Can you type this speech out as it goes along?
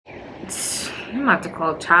I'm about to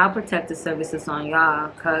call Child Protective Services on y'all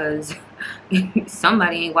because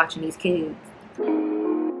somebody ain't watching these kids.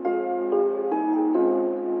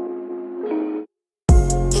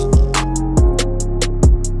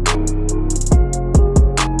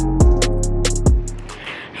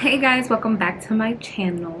 Hey guys, welcome back to my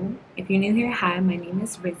channel. If you're new here, hi, my name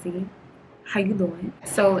is Rizzy. How you doing?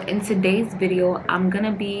 So in today's video, I'm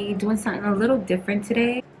gonna be doing something a little different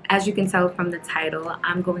today. As you can tell from the title,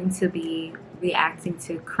 I'm going to be reacting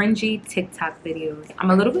to cringy TikTok videos.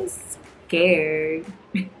 I'm a little bit scared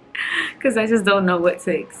because I just don't know what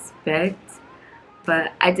to expect.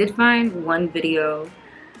 But I did find one video,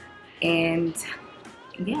 and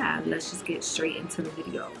yeah, let's just get straight into the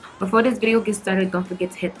video. Before this video gets started, don't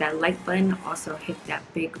forget to hit that like button. Also hit that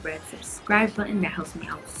big red subscribe button. That helps me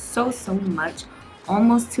out so much.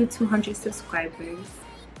 Almost to 200 subscribers.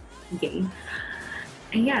 Yay.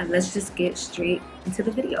 And yeah, let's just get straight into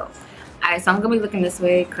the video. Alright, so I'm gonna be looking this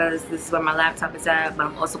way because this is where my laptop is at, but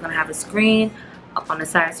I'm also gonna have a screen up on the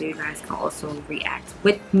side so you guys can also react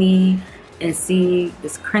with me and see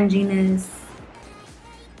this cringiness.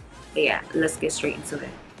 But yeah, let's get straight into it.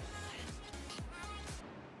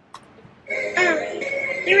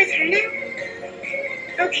 You're with her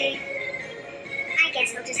now? Okay. I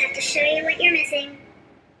guess I'll just have to show you what you're missing.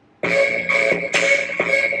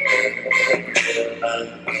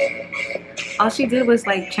 All she did was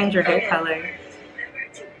like change her hair color.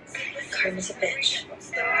 Karma's a bitch.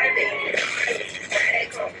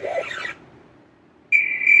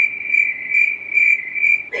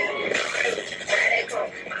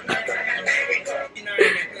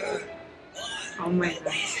 Oh my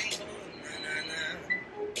god.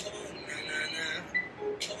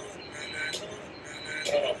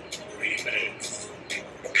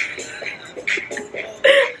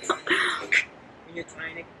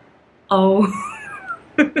 Oh.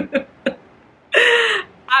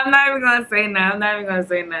 I'm not even gonna say nothing.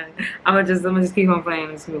 I'm gonna just keep on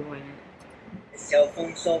playing. Cell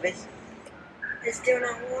phone service? It's still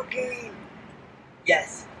not working.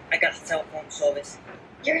 Yes, I got cell phone service.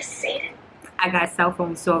 You're a Satan. I got cell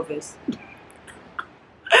phone service.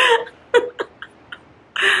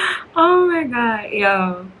 Oh my god,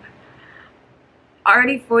 yo.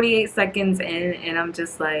 Already 48 seconds in and I'm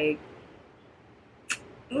just like,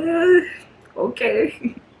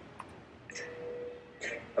 okay.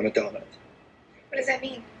 I'm a donut. What does that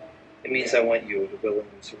mean? It means I want you to willingly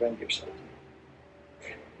surrender yourself to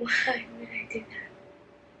me. Why would I do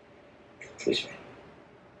that? Please me.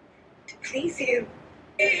 To please you.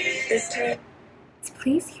 This time. To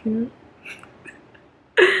please you.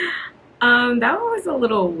 That one was a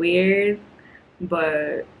little weird,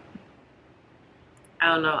 but I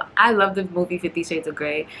don't know. I love the movie 50 Shades of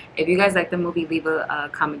Grey. If you guys like the movie, leave a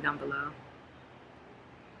comment down below.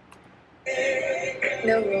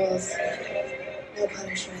 No rules. No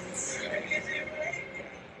punishments.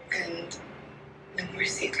 And no more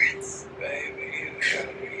secrets.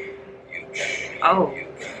 Oh.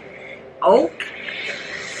 Oh.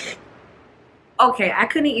 Okay, I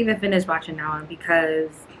couldn't even finish watching that one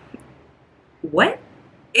because what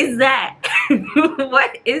is that?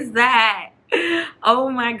 What is that? Oh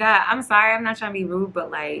my god. I'm sorry, I'm not trying to be rude, but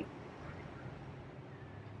like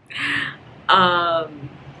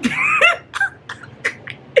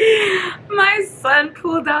my son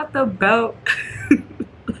pulled out the belt.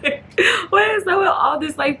 What is that with all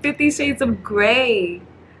this like 50 Shades of Grey?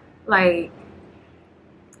 Like,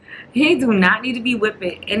 he do not need to be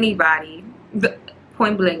whipping anybody,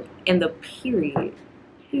 point blank in the period.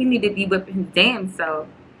 He need to be whipping his damn self.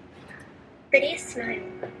 Prettiest smile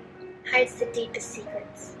hides the deepest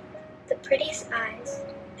secrets. The prettiest eyes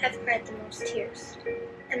have cried the most tears,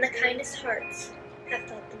 and the kakindest hearts have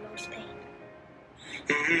felt the most pain.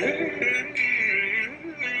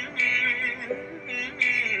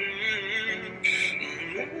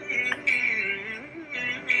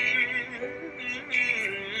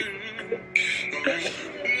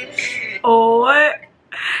 Oh, what?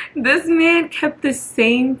 This man kept the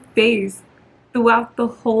same face throughout the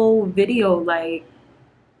whole video. Like,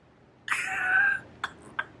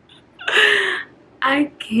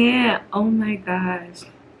 I can't. Oh my gosh.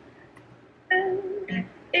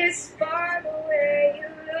 It's far the way you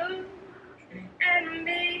look at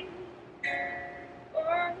me.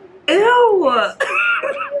 Oh, Ew.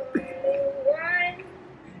 the one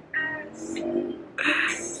I see.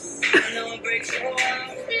 I know it breaks your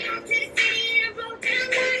heart.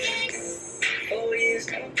 Oh, yes,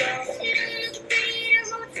 no problem.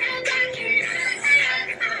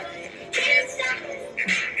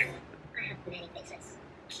 I have many faces.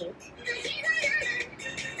 Cute.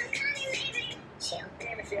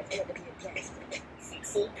 Chill.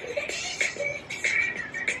 Sexy.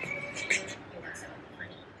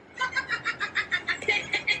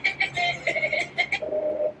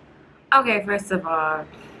 Okay, first of all,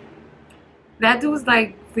 that dude's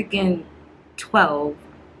like freaking 12.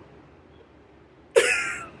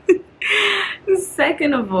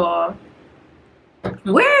 Second of all,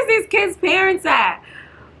 where is these kids' parents at?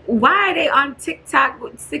 Why are they on TikTok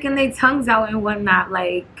sticking their tongues out and whatnot?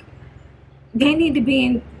 Like, they need to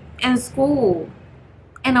be in school,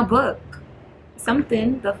 in a book,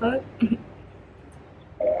 something. The fuck?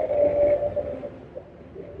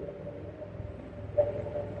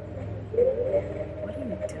 What are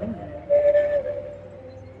you doing?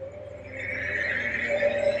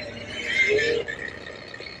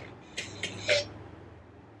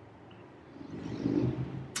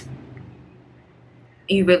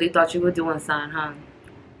 You really thought you were doing something, huh?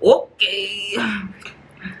 Okay.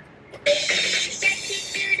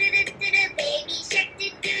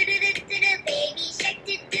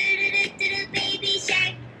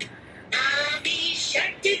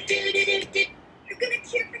 You're gonna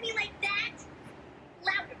cheer for me like that?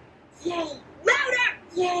 Louder! Yay! Louder!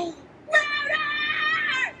 Yay! Louder!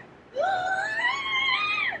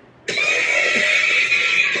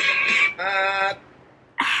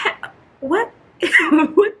 What?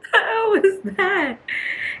 What the hell is that?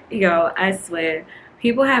 Yo, I swear,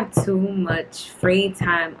 people have too much free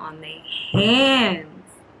time on their hands.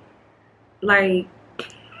 Like,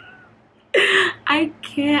 I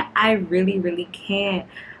can't. I really can't.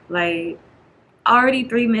 Like, already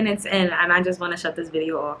 3 minutes in, and I just want to shut this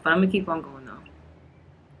video off. But I'm gonna keep on going though.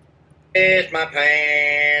 It's my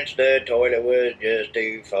pants, the toilet was just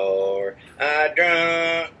too far. I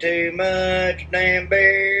drunk too much damn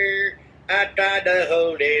beer. I tried to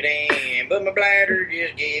hold it in, but my bladder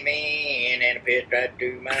just gave in and it pissed right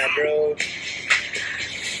through my throat.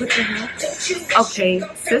 What the hell? Okay,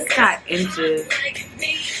 sis got inches.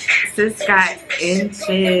 Sis got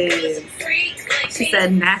inches. She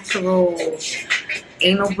said natural.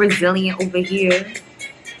 Ain't no Brazilian over here.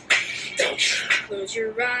 Close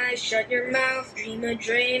your eyes, shut your mouth, dream a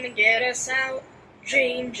dream and get us out.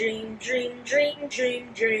 Dream, dream, dream, dream,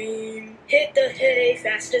 dream, dream. Hit the hay,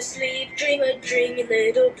 fast asleep. Dream a dream, you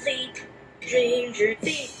little bleep. Dream, dream,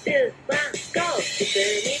 3, 2, 1, go.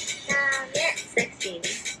 기분이 다음에 섹시.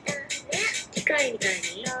 다음에 기카이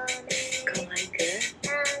미카이. 다음에 가와이크.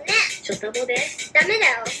 다음에 쳐다보대.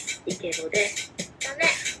 다음에요. 이케보대. 다음에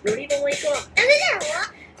놀이보고 있고. 다음에요.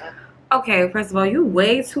 Okay, first of all, you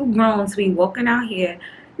way too grown to be walking out here.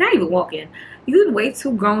 Not even walking. You way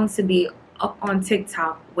too grown to be up on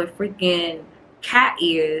TikTok with freaking cat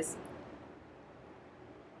ears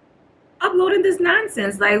uploading this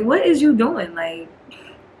nonsense. Like, what is you doing? Like,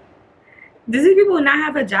 does these people not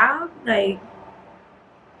have a job? Like,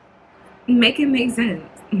 make it make sense.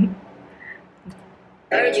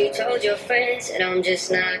 Heard you told your friends and I'm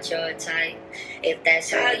just not your type. If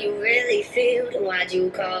that's how you really feel, then why'd you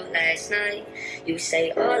call last night? You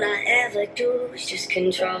say all I ever do is just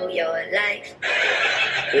control your life.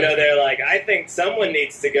 You know, they're like, I think someone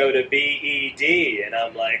needs to go to BED. And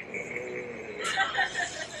I'm like,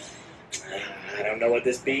 I don't know what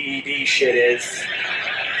this BED shit is.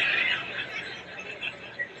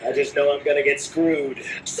 I just know I'm gonna get screwed.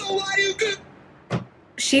 So why you good?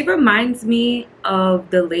 She reminds me of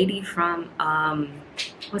the lady from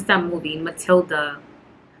what's that movie, Matilda.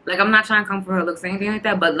 Like, I'm not trying to come for her looks or anything like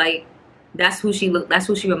that, but like, that's who she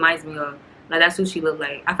reminds me of. Like, that's who she looked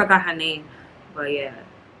like. I forgot her name, but yeah,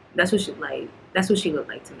 that's who she looked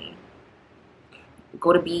like to me.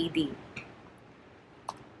 Go to BED.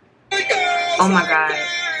 Oh my god,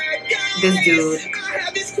 this dude. I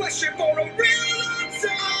have this question for a real long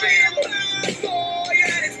time. Boy,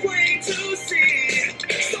 and it's plain to see.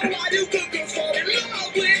 So why do good girls fall in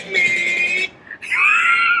love with me?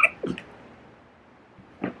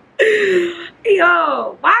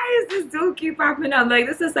 Yo, why is this dude keep popping up? Like,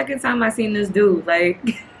 this is the second time I seen this dude. Like,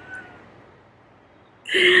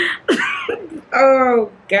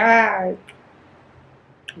 oh god.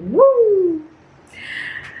 Woo.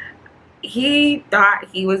 He thought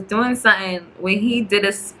he was doing something when he did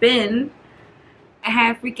a spin and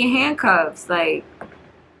had freaking handcuffs. Like,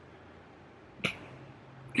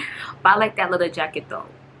 but I like that little jacket though.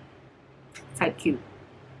 Type cute.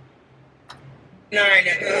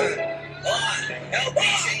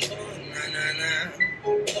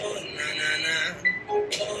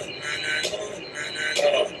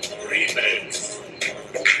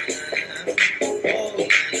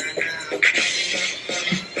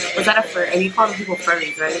 Was that a fur? And you call them people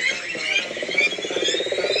furries, right?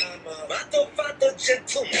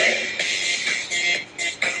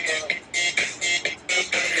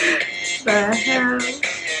 The hell?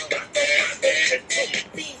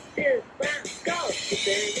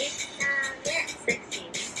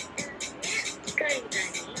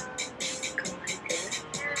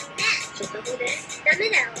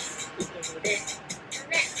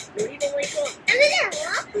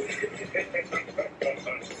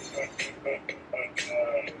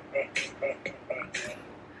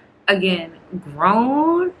 Again,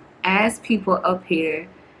 grown ass people up here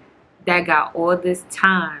that got all this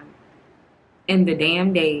time in the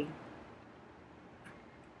damn day.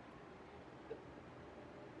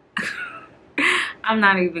 I'm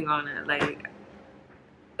not even gonna, like,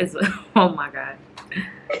 it's, oh my god.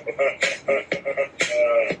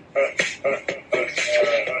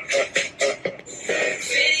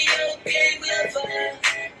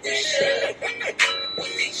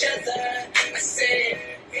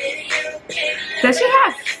 Does she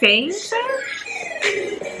have face?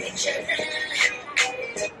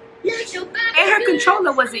 And her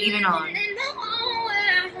controller wasn't even on.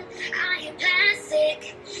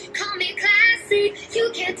 Call me classic.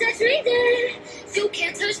 You can't touch me there. You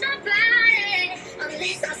can't touch my body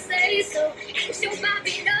unless I say so. Ain't your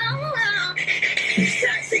Bobby no.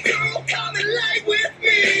 Sexy girl, come and lay with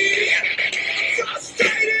me.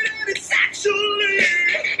 Frustrated and it's actually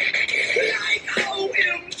like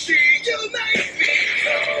OMG. You make me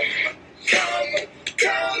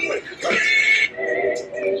come,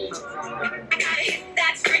 please.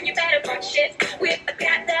 That string, you better run shit with a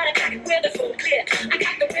cat that I got with a full clip. I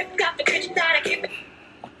got the whip, got the bitch that I keep it.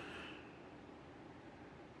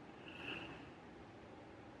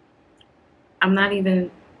 I'm not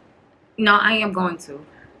even. No, I am going to.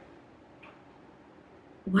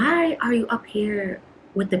 Why are you up here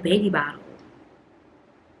with the baby bottle?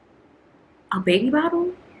 A baby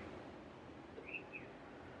bottle?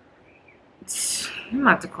 I'm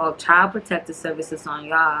about to call Child Protective Services on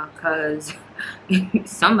y'all, because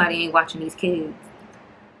somebody ain't watching these kids.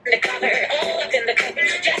 The color, all up in the cover,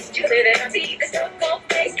 just to live it on see the so-called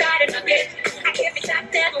face started a bit. I can't be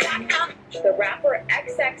shot down like I'm. The rapper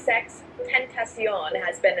XXX Tentacion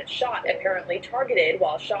has been shot, apparently targeted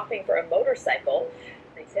while shopping for a motorcycle.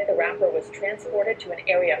 They say the rapper was transported to an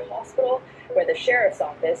area hospital where the sheriff's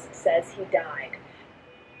office says he died.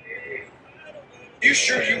 You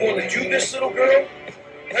sure you want to do this, little girl?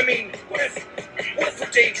 I mean, what if we're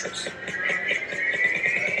dangerous?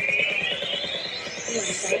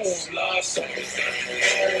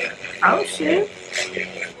 Oh shit.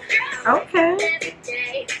 Okay.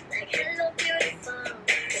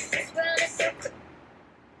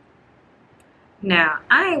 Now,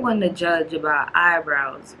 I ain't one to judge about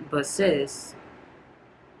eyebrows, but sis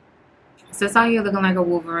out here looking like a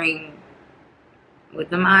Wolverine with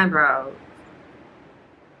them eyebrows.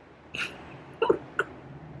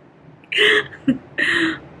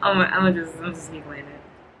 I'm just keep playing it.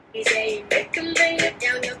 You say you can bring it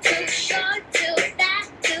down, you're too short, too fat,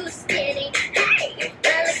 too skinny. Hey,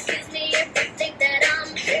 well, excuse me if you think that I'm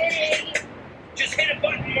pretty. Just hit a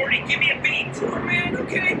button, Morty. Give me a beat. Oh, man.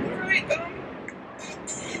 Okay. All right.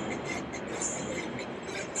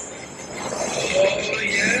 Oh,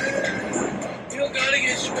 yeah. You gotta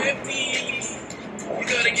get swifty. You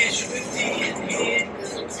gotta get swifty in here.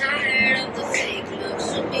 'Cause I'm tired of the fake looks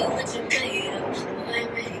of me that you made up. Why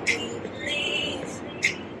make me believe?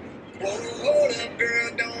 Hold up, girl.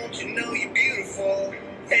 Don't you know you're beautiful?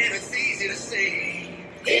 And it's easy to say.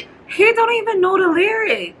 He don't even know the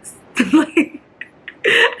lyrics. Like,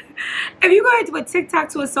 if you go into a TikTok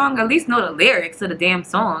to a song, at least know the lyrics to the damn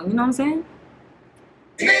song. You know what I'm saying?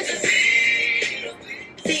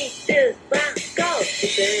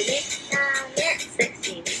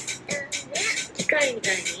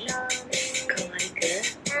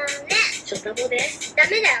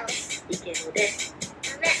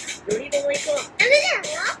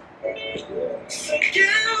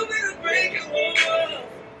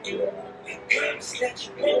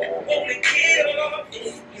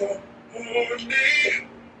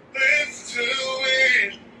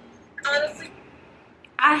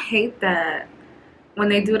 I hate that when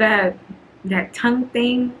they do that tongue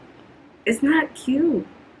thing. It's not cute.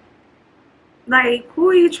 Like, who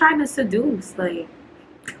are you trying to seduce? Like,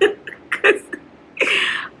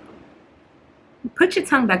 put your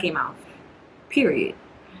tongue back in your mouth. Period.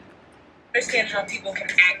 I understand how people can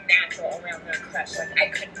act natural around their crush. Like, I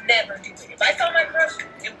could never do it. If I saw my crush,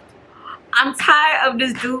 I'm tired of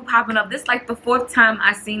this dude popping up. This is like the 4th time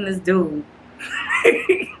I seen this dude.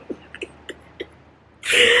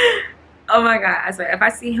 Oh my god, I swear, if I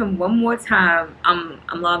see him one more time, I'm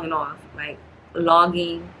logging off. Like,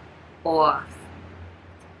 logging off.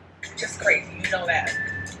 just crazy. You know that.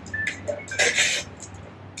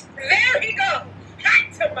 Very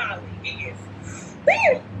tamale is.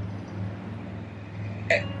 Woo!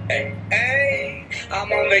 Hey,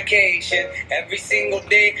 I'm on vacation every single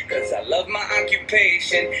day because I love my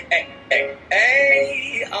occupation.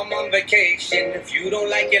 Hey, I'm on vacation. If you don't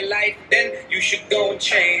like your life, then you should go and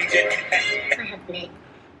change it.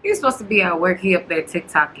 He's supposed to be at work. He up there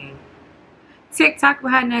TikToking. TikTok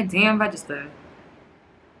behind that damn register.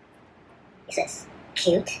 Is this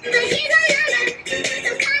cute?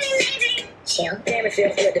 Chill. Damn, it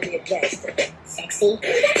feels good to be a gangster. Sexy.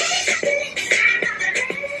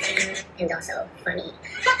 And also funny.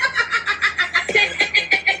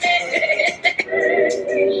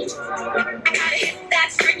 That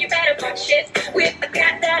string, you better punch it with a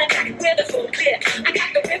cat that I pack with a full clip. I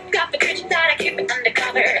got the whip, got the bitch that I keep it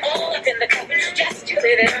undercover, all up in the cover, just to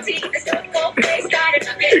live it. See the stuff, go face, got it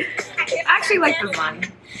again. I actually like this one.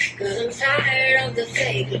 Cause I'm tired of the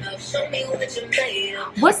fake love. Show me what you made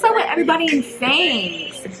of. What's up with everybody in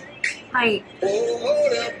fangs? Like, Oh,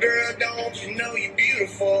 hold up, girl, don't you know you're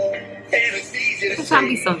beautiful? And it's easy to there's trying to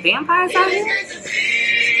be some vampires out here.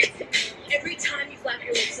 Every time you flap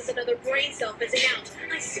your lips is another brain cell fizzing out.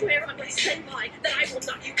 I swear on my senpai that I will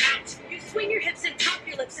knock you out. You swing your hips and pop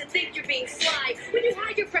your lips and think you're being sly. When you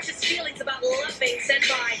hide your precious feelings about loving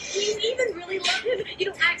senpai. Do you even really love him? You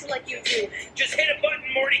don't act like you do. Just hit a button,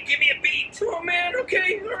 Morty, give me a beat. Oh man,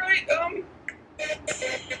 okay, alright, Oh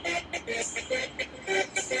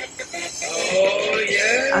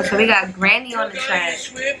yeah. Oh, so we got Granny on the track.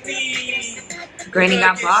 Granny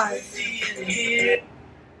got bars.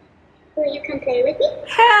 Will you come play with me?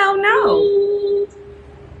 Hell no. Please.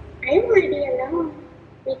 I don't want to be alone.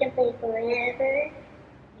 We can play forever.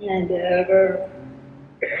 And ever.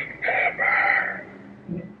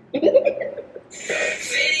 Video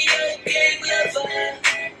game lover.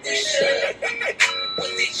 We should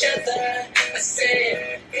with each other. I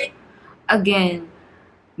said. Again,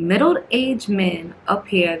 middle-aged men up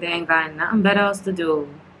here that ain't got nothing better else to do.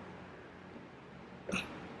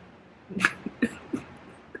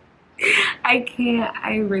 I can't.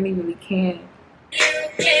 I really, really can't.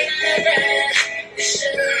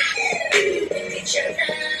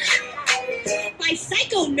 My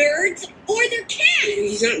psycho nerds or their cat.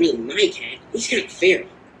 He's not really my cat. He's kind of feral.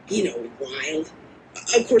 You know, wild.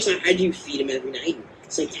 Of course, I do feed him every night.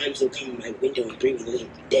 Sometimes he'll come in my window and bring me little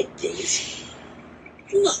dead things.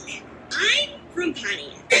 Look, I'm from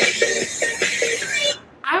Pontiac.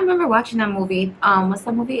 I remember watching that movie. What's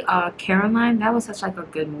that movie? Caroline. That was such like a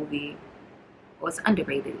good movie. It was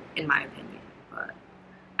underrated in my opinion, but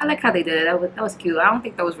I like how they did it. That was cute. I don't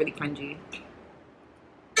think that was really cringy.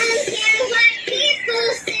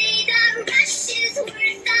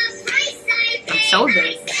 I'm so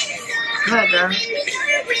good. Go ahead, girl.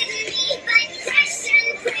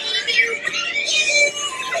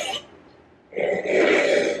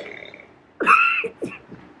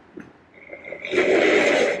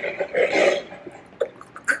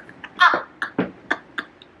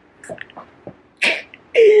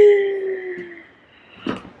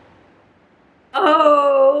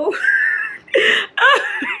 Oh,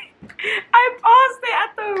 I paused it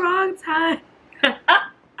at the wrong time.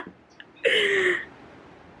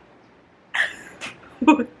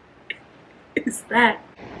 What is that?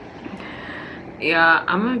 Yeah,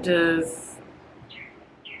 I'm gonna just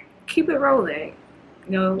keep it rolling.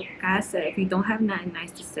 You know, guys said if you don't have nothing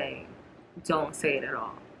nice to say, don't say it at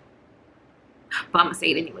all. But I'm gonna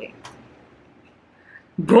say it anyway.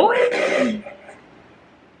 Boy.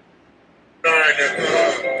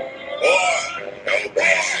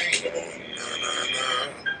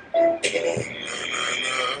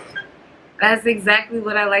 That's exactly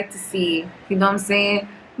what I like to see. You know what I'm saying?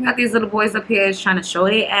 You got these little boys up here trying to show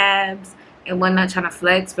their abs and whatnot, trying to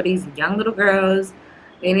flex for these young little girls.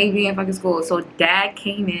 They need to be in fucking school. So dad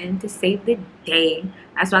came in to save the day.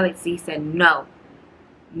 That's why I like to see. He said, no.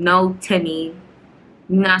 No, Timmy.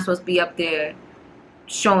 You're not supposed to be up there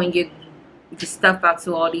showing your stuff out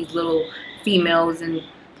to all these little females, and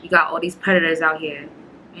you got all these predators out here. You know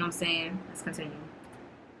what I'm saying? Let's continue.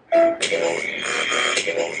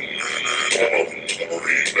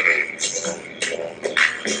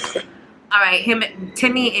 Alright,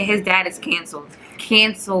 Timmy and his dad is canceled.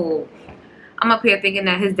 Canceled. I'm up here thinking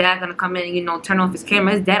that his dad gonna come in and, you know, turn off his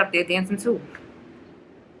camera. His dad up there dancing too.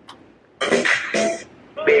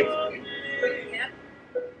 Babe.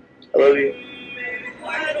 I love you.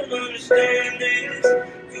 I don't understand this.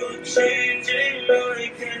 You're changing, but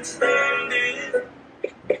I can't stand it.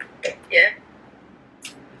 Yeah.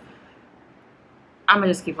 I'm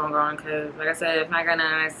gonna just keep on going because, like I said, if I got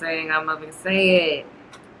nothing nice saying, I'm not gonna say it.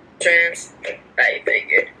 Trans, now you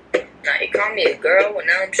figured. Now you call me a girl, well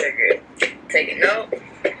now I'm triggered. Take a note,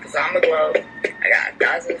 cause I'm a glow. I got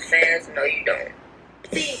thousands of fans, no you don't.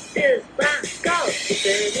 3, 2, 1, go!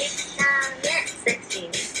 Sexy.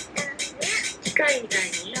 Skyに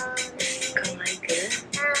可愛く。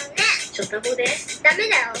ショタボでダメ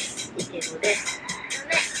だよ。イケボでダ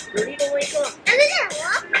メ。ノリボも行こう。ダメだ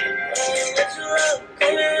よ。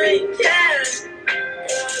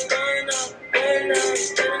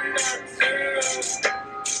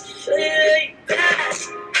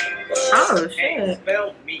Oh shit.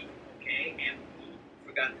 Spelled me, okay? And he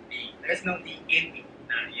forgot the D. There's no D in me.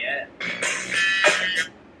 Not yet.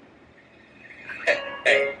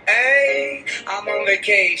 Hey, I'm on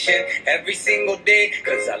vacation every single day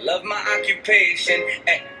cause I love my occupation.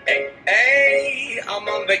 Hey, I'm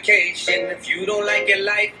on vacation. If you don't like your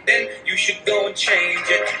life, then you should go and change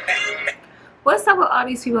it. What's up with all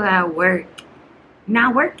these people that work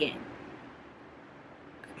not working?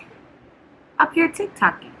 Up here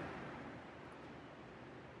TikToking.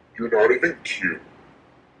 You're not even cute.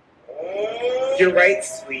 You're right,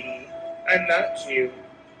 sweetie. I'm not cute.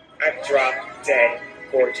 I'm drop dead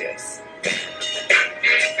gorgeous.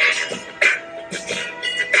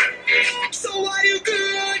 So why do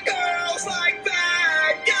good girls like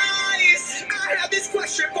bad guys? I have this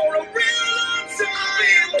question for a real long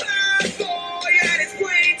time. Bad boy, and it's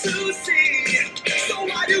plain to see. So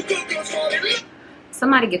why do good girls fall in love?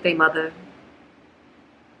 Somebody get their mother.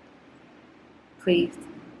 Please.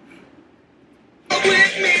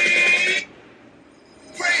 With me.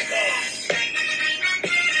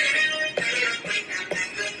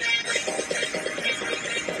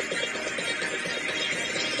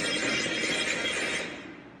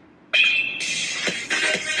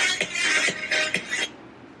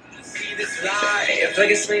 It's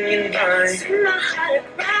like a swinging vine. My heart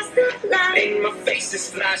across the line. And my face is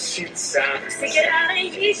flashing signs. Take it out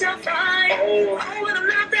and you shall find. Oh, But I'm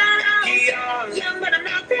not that old. yeah. Young, but I'm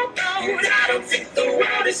not that bold. I don't think the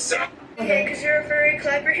world is so. Okay, cause you're a furry,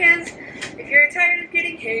 clap your hands. If you're tired of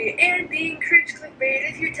getting hate and being cringe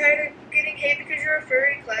clickbait. If you're tired of getting hate because you're a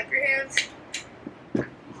furry, clap your hands.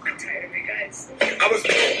 I'm tired of it, guys. I was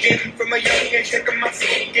broken from a young age, taking my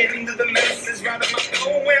skin to the masses, writing my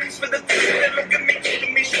poems for the people that look at me,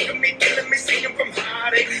 killing me, sugar me, killing me, singing from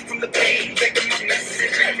heartache, from the pain, taking my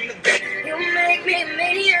message from the dead. You make me a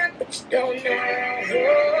maniac, but you don't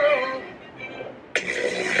know.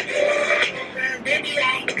 Baby,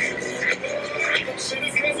 like, shit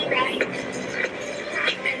is crazy, right?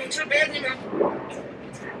 And it's your baby now.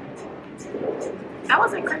 That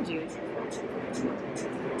wasn't cringy.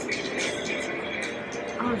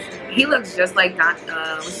 Oh shit. He looks just like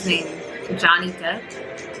what's his name? Johnny Depp.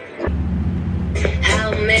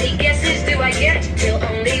 How many guesses do I get till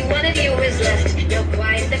only one of you is left? You're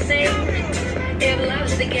quite the same. It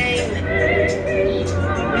loves the game.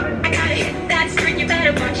 I gotta hit that string, you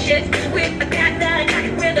better watch it. With a cat that I got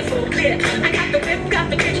it with a full clip. I got the whip, got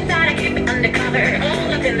the bitch that I keep it undercover.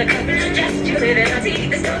 All up in the cover, just to live it. I see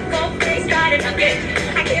the stuff all face, got it again.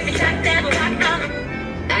 I can't be tracked down like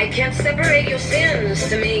I can't separate your sins.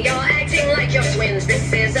 To me, you're acting like you're twins.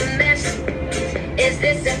 This is a mess. Is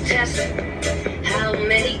this a test? How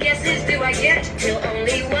many guesses do I get till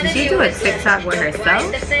only one of you? Did she do a TikTok with herself?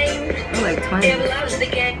 Oh, like 20.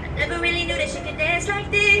 Never really knew that she could dance like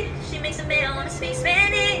this. She makes a man wanna speak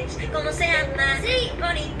Spanish. Como se llama? Sí,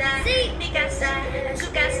 bonita. Sí, mi casa,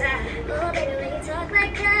 su casa. Oh, baby, when you talk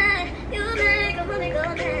like that, you make a woman go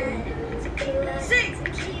mad. Six,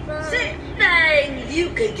 things you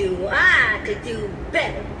could do, I could do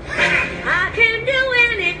better. I can do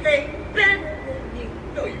anything better than you.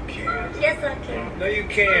 No, you can't. Yes, I can. No, you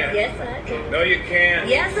can't. Yes, I can. No, you can't.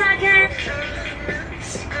 Yes, I can.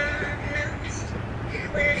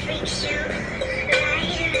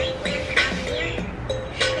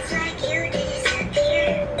 It's like you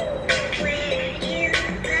disappear. Where do you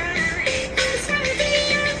go? It's gonna be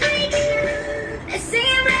your breakthrough.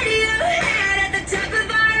 Singing Radiohead at the top of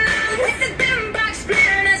our lungs. With the boombox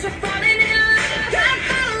blaring as we're falling in love. Got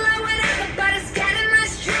follow whatever, but it's getting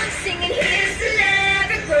less drunk. Singing here's to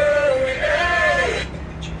never growing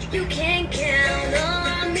up. You can count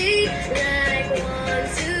on me like 1,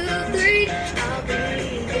 2, 3. I'll be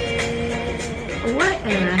there. What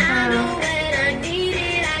in the I hell? know when I need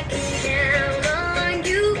it, I can count on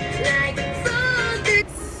you like 4, 3.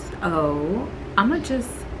 Oh, I'ma just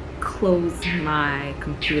close my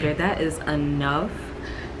computer. That is enough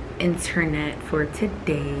internet for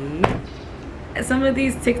today. Some of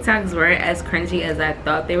these TikToks weren't as cringy as I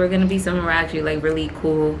thought they were gonna be. Some were actually like really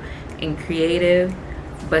cool and creative,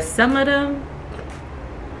 but some of them,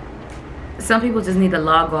 some people just need to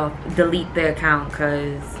log off, delete their account,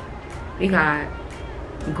 because we got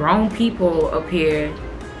grown people up here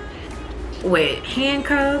with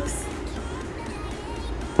handcuffs.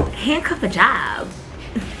 Handcuff a job.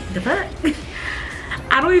 The fuck?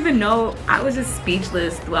 I don't even know. I was just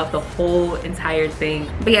speechless throughout the whole entire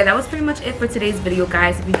thing. But yeah, that was pretty much it for today's video,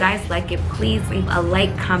 guys. If you guys like it, please leave a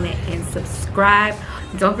like, comment, and subscribe.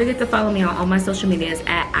 Don't forget to follow me on all my social medias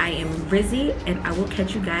at I am Rizzy, and I will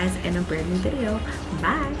catch you guys in a brand new video.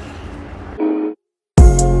 Bye.